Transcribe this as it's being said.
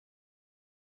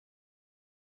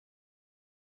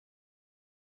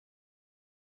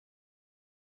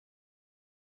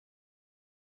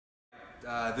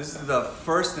This is the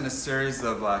first in a series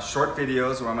of short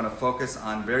videos where I'm going to focus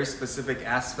on very specific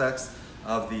aspects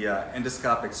of the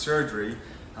endoscopic surgery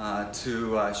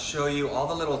to show you all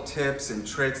the little tips and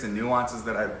tricks and nuances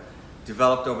that I've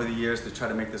developed over the years to try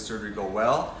to make the surgery go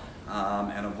well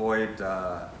and avoid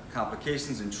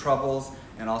complications and troubles,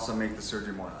 and also make the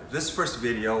surgery more effective. This first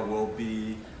video will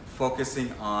be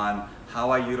focusing on how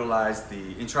I utilize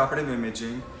the intraoperative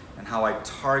imaging and how I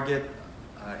target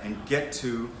and get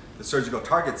to the surgical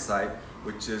target site,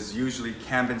 which is usually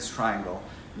Kambin's triangle.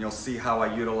 And you'll see how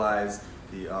I utilize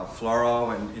the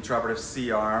fluoro and intraoperative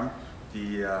C-arm,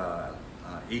 the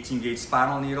 18-gauge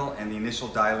spinal needle, and the initial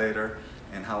dilator,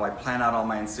 and how I plan out all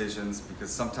my incisions, because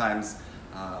sometimes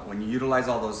when you utilize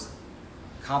all those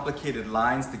complicated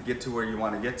lines to get to where you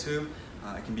want to get to,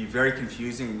 it can be very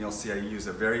confusing, and you'll see I use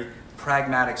a very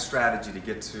pragmatic strategy to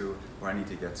get to where I need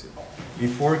to get to.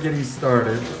 Before getting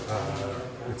started,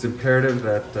 it's imperative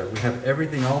that we have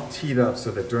everything all teed up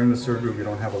so that during the surgery we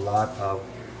don't have a lot of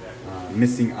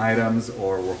missing items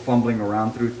or we're fumbling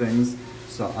around through things.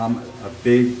 So I'm a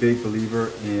big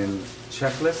believer in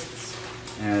checklists.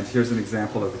 And here's an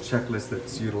example of the checklist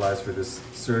that's utilized for this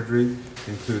surgery. It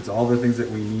includes all the things that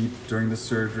we need during the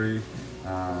surgery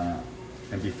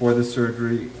and before the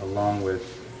surgery, along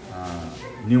with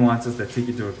nuances that take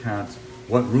into account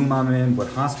what room I'm in, what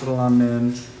hospital I'm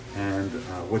in, and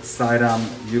what site I'm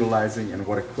utilizing and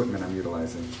what equipment I'm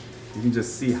utilizing. You can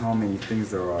just see how many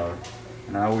things there are.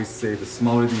 And I always say the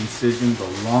smaller the incision, the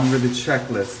longer the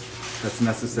checklist that's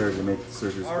necessary to make the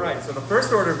surgery. All right, so the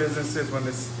first order of business is when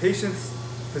this patient's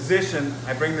position,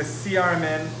 I bring the C-arm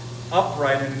in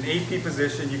upright in an AP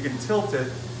position. You can tilt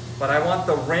it, but I want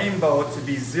the rainbow to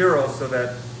be 0 so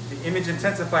that the image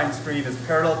intensifying screen is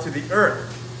parallel to the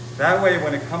earth. That way,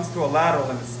 when it comes to a lateral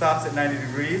and it stops at 90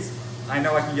 degrees, I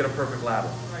know I can get a perfect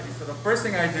lateral. Alrighty, so the first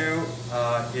thing I do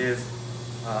is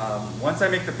once I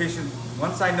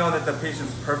know that the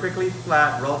patient's perfectly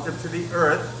flat relative to the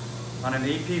earth on an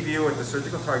AP view at the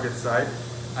surgical target site,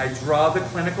 I draw the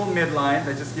clinical midline.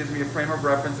 That just gives me a frame of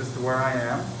reference as to where I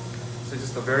am. So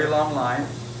just a very long line.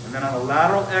 And then on a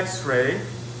lateral x-ray,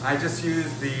 I just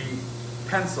use the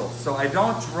pencil. So I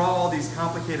don't draw all these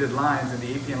complicated lines in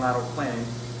the AP and lateral plane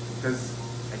because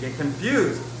I get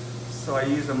confused. So I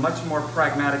use a much more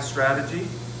pragmatic strategy.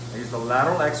 I use the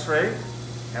lateral x-ray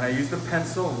and I use the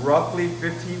pencil roughly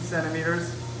 15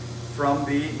 centimeters from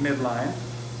the midline.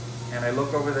 And I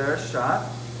look over there, shot,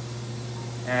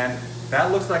 and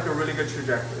that looks like a really good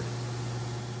trajectory.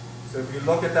 So if you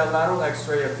look at that lateral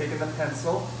x-ray, I've taken the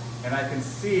pencil and I can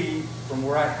see from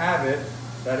where I have it,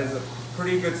 that is a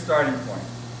pretty good starting point.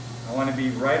 I want to be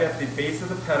right at the base of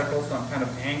the pedicle, so I'm kind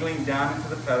of angling down into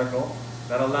the pedicle.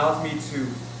 That allows me to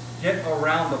get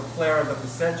around the flare of the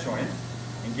facet joint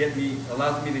and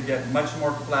allows me to get much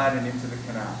more flat and into the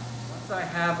canal. Once I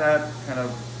have that kind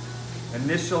of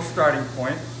initial starting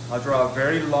point, I'll draw a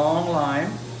very long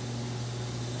line,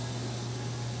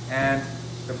 and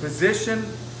the position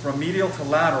from medial to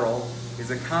lateral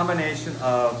is a combination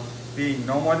of being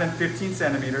no more than 15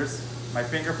 centimeters. My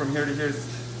finger from here to here is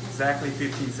exactly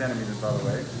 15 centimeters, by the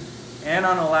way. And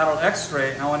on a lateral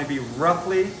x-ray, I want to be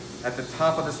roughly at the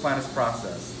top of the spinous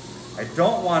process. I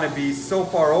don't want to be so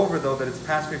far over, though, that it's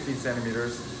past 15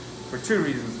 centimeters for two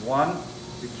reasons. One,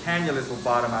 the cannulas will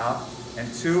bottom out.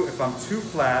 And two, if I'm too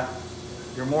flat,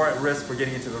 you're more at risk for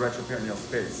getting into the retroperitoneal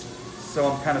space. So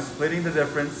I'm kind of splitting the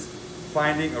difference,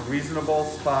 finding a reasonable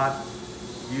spot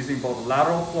using both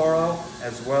lateral fluoro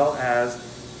as well as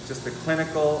just the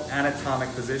clinical anatomic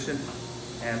position.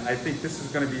 And I think this is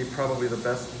going to be probably the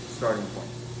best starting point.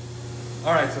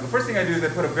 All right, so the first thing I do is I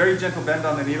put a very gentle bend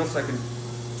on the needle so I can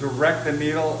direct the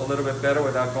needle a little bit better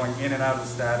without going in and out of the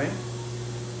stabbing.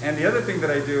 And the other thing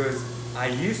that I do is I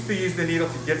used to use the needle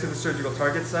to get to the surgical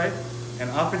target site, and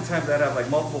oftentimes I'd have like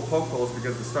multiple poke holes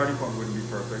because the starting point wouldn't be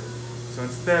perfect. So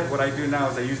instead, what I do now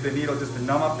is I use the needle just to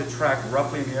numb up the track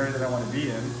roughly in the area that I want to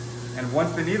be in. And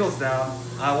once the needle's down,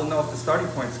 I will know if the starting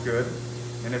point's good.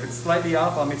 And if it's slightly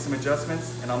off, I'll make some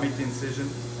adjustments and I'll make the incision.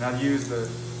 And I'll use the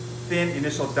thin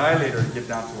initial dilator to get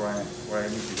down to where I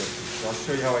need to get to. So I'll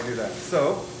show you how I do that.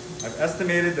 So I've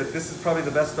estimated that this is probably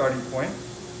the best starting point.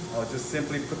 I'll just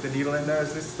simply put the needle in there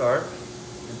as this start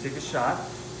and take a shot.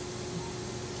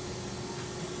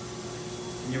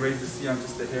 Can you raise the C-arm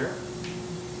just a hair?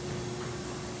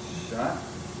 Shot.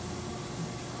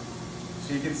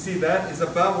 So you can see that is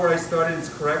about where I started. It's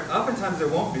correct. Oftentimes it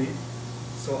won't be,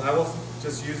 so I will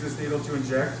just use this needle to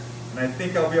inject, and I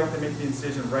think I'll be able to make the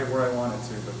incision right where I want it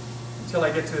to. But until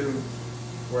I get to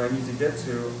where I need to get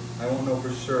to, I won't know for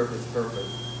sure if it's perfect.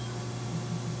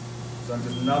 So I'm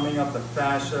just numbing up the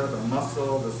fascia, the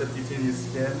muscle, the subcutaneous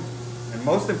skin, and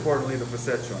most importantly, the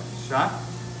facet joint. Shot.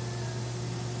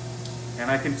 And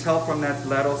I can tell from that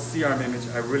lateral C-arm image,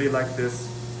 I really like this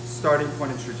starting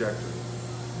point and trajectory.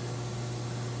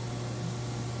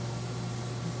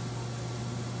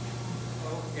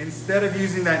 Instead of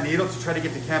using that needle to try to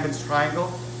get to Kambin's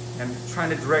triangle and trying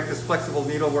to direct this flexible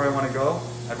needle where I want to go,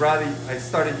 I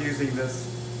started using this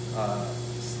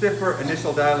stiffer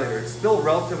initial dilator. It's still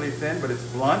relatively thin, but it's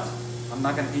blunt. I'm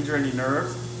not going to injure any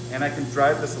nerves, and I can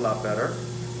drive this a lot better.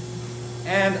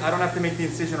 And I don't have to make the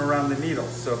incision around the needle.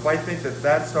 So if I think that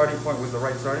that starting point was the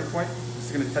right starting point, I'm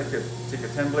just going to take a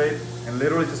 10 blade and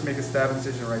literally just make a stab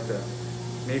incision right there.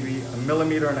 Maybe 1.5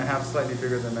 millimeters, slightly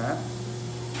bigger than that.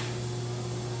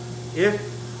 If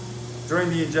during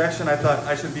the injection I thought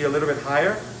I should be a little bit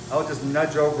higher, I'll just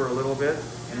nudge over a little bit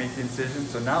and make the incision.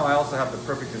 So now I also have the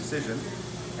perfect incision.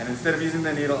 And instead of using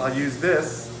the needle, I'll use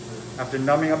this, after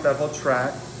numbing up that whole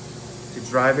track, to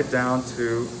drive it down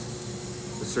to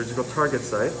the surgical target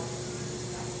site.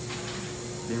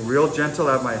 Being real gentle,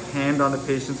 I have my hand on the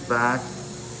patient's back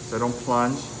so I don't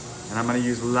plunge. And I'm going to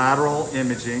use lateral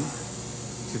imaging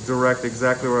to direct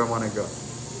exactly where I want to go.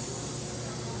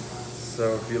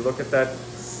 So if you look at that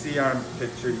C-arm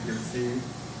picture, you can see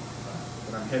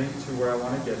that I'm heading to where I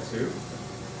want to get to.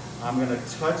 I'm going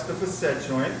to touch the facet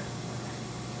joint.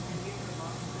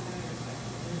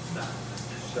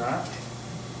 Shot.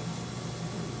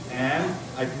 And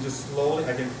I can just slowly,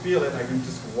 I can feel it, I can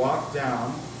just walk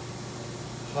down,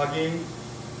 hugging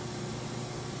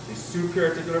the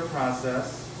supraarticular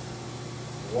process,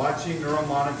 watching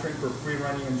neuromonitoring for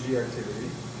free-running MG activity,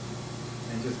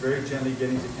 and just very gently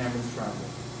getting to Kambin's triangle.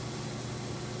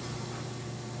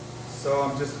 So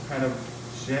I'm just kind of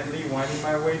gently winding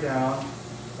my way down.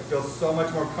 I feel so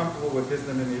much more comfortable with this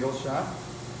than the needle shot.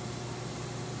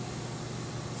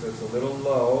 So it's a little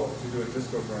low to do a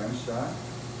discogram shot.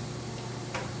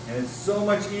 And it's so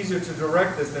much easier to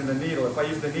direct this than the needle. If I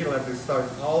use the needle, I have to start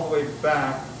all the way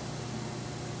back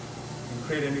and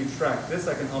create a new track. This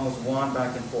I can almost wand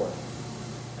back and forth.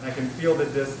 And I can feel the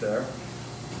disc there.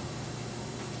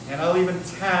 And I'll even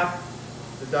tap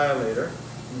the dilator.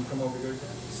 Can you come over here, Jen?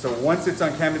 So once it's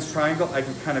on Kambin's triangle, I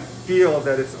can kind of feel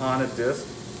that it's on a disc.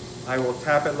 I will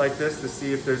tap it like this to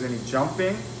see if there's any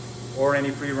jumping or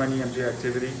any free-running MG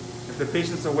activity. If the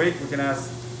patient's awake, we can ask,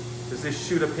 does this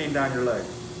shoot a pain down your leg?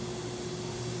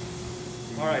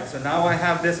 All right, so now I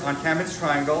have this on Kambin's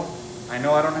triangle. I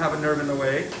know I don't have a nerve in the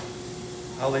way.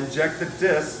 I'll inject the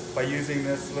disc by using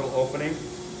this little opening,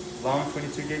 long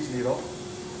 22 gauge needle.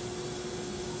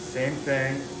 Same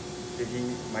thing,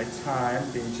 taking my time,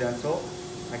 being gentle.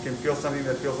 I can feel something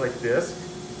that feels like disc,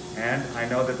 and I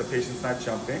know that the patient's not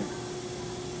jumping.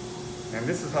 And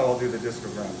this is how I'll do the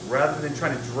discogram. Rather than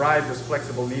trying to drive this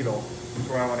flexible needle to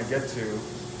where I want to get to,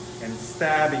 and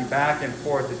stabbing back and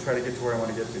forth to try to get to where I want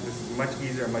to get to. This is much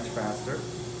easier and much faster.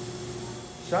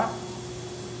 Shot.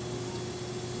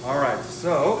 All right,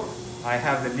 so I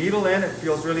have the needle in. It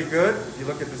feels really good. If you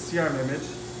look at the C-arm image,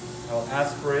 I'll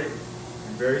aspirate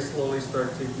and very slowly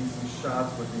start taking some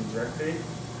shots with the injectate.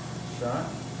 Shot.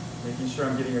 Making sure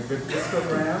I'm getting a good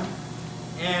discogram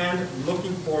and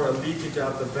looking for a leakage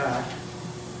out the back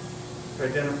to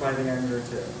identify the angular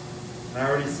tear. And I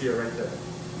already see it right there.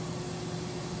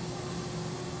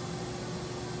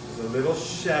 There's a little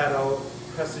shadow,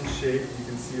 crescent shape you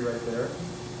can see right there.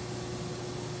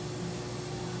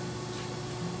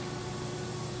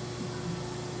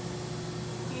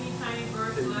 Teeny tiny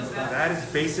bursts like that. That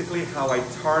is basically how I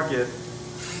target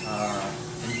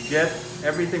and get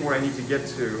everything where I need to get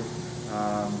to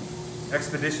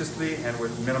expeditiously and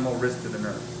with minimal risk to the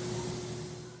nerve.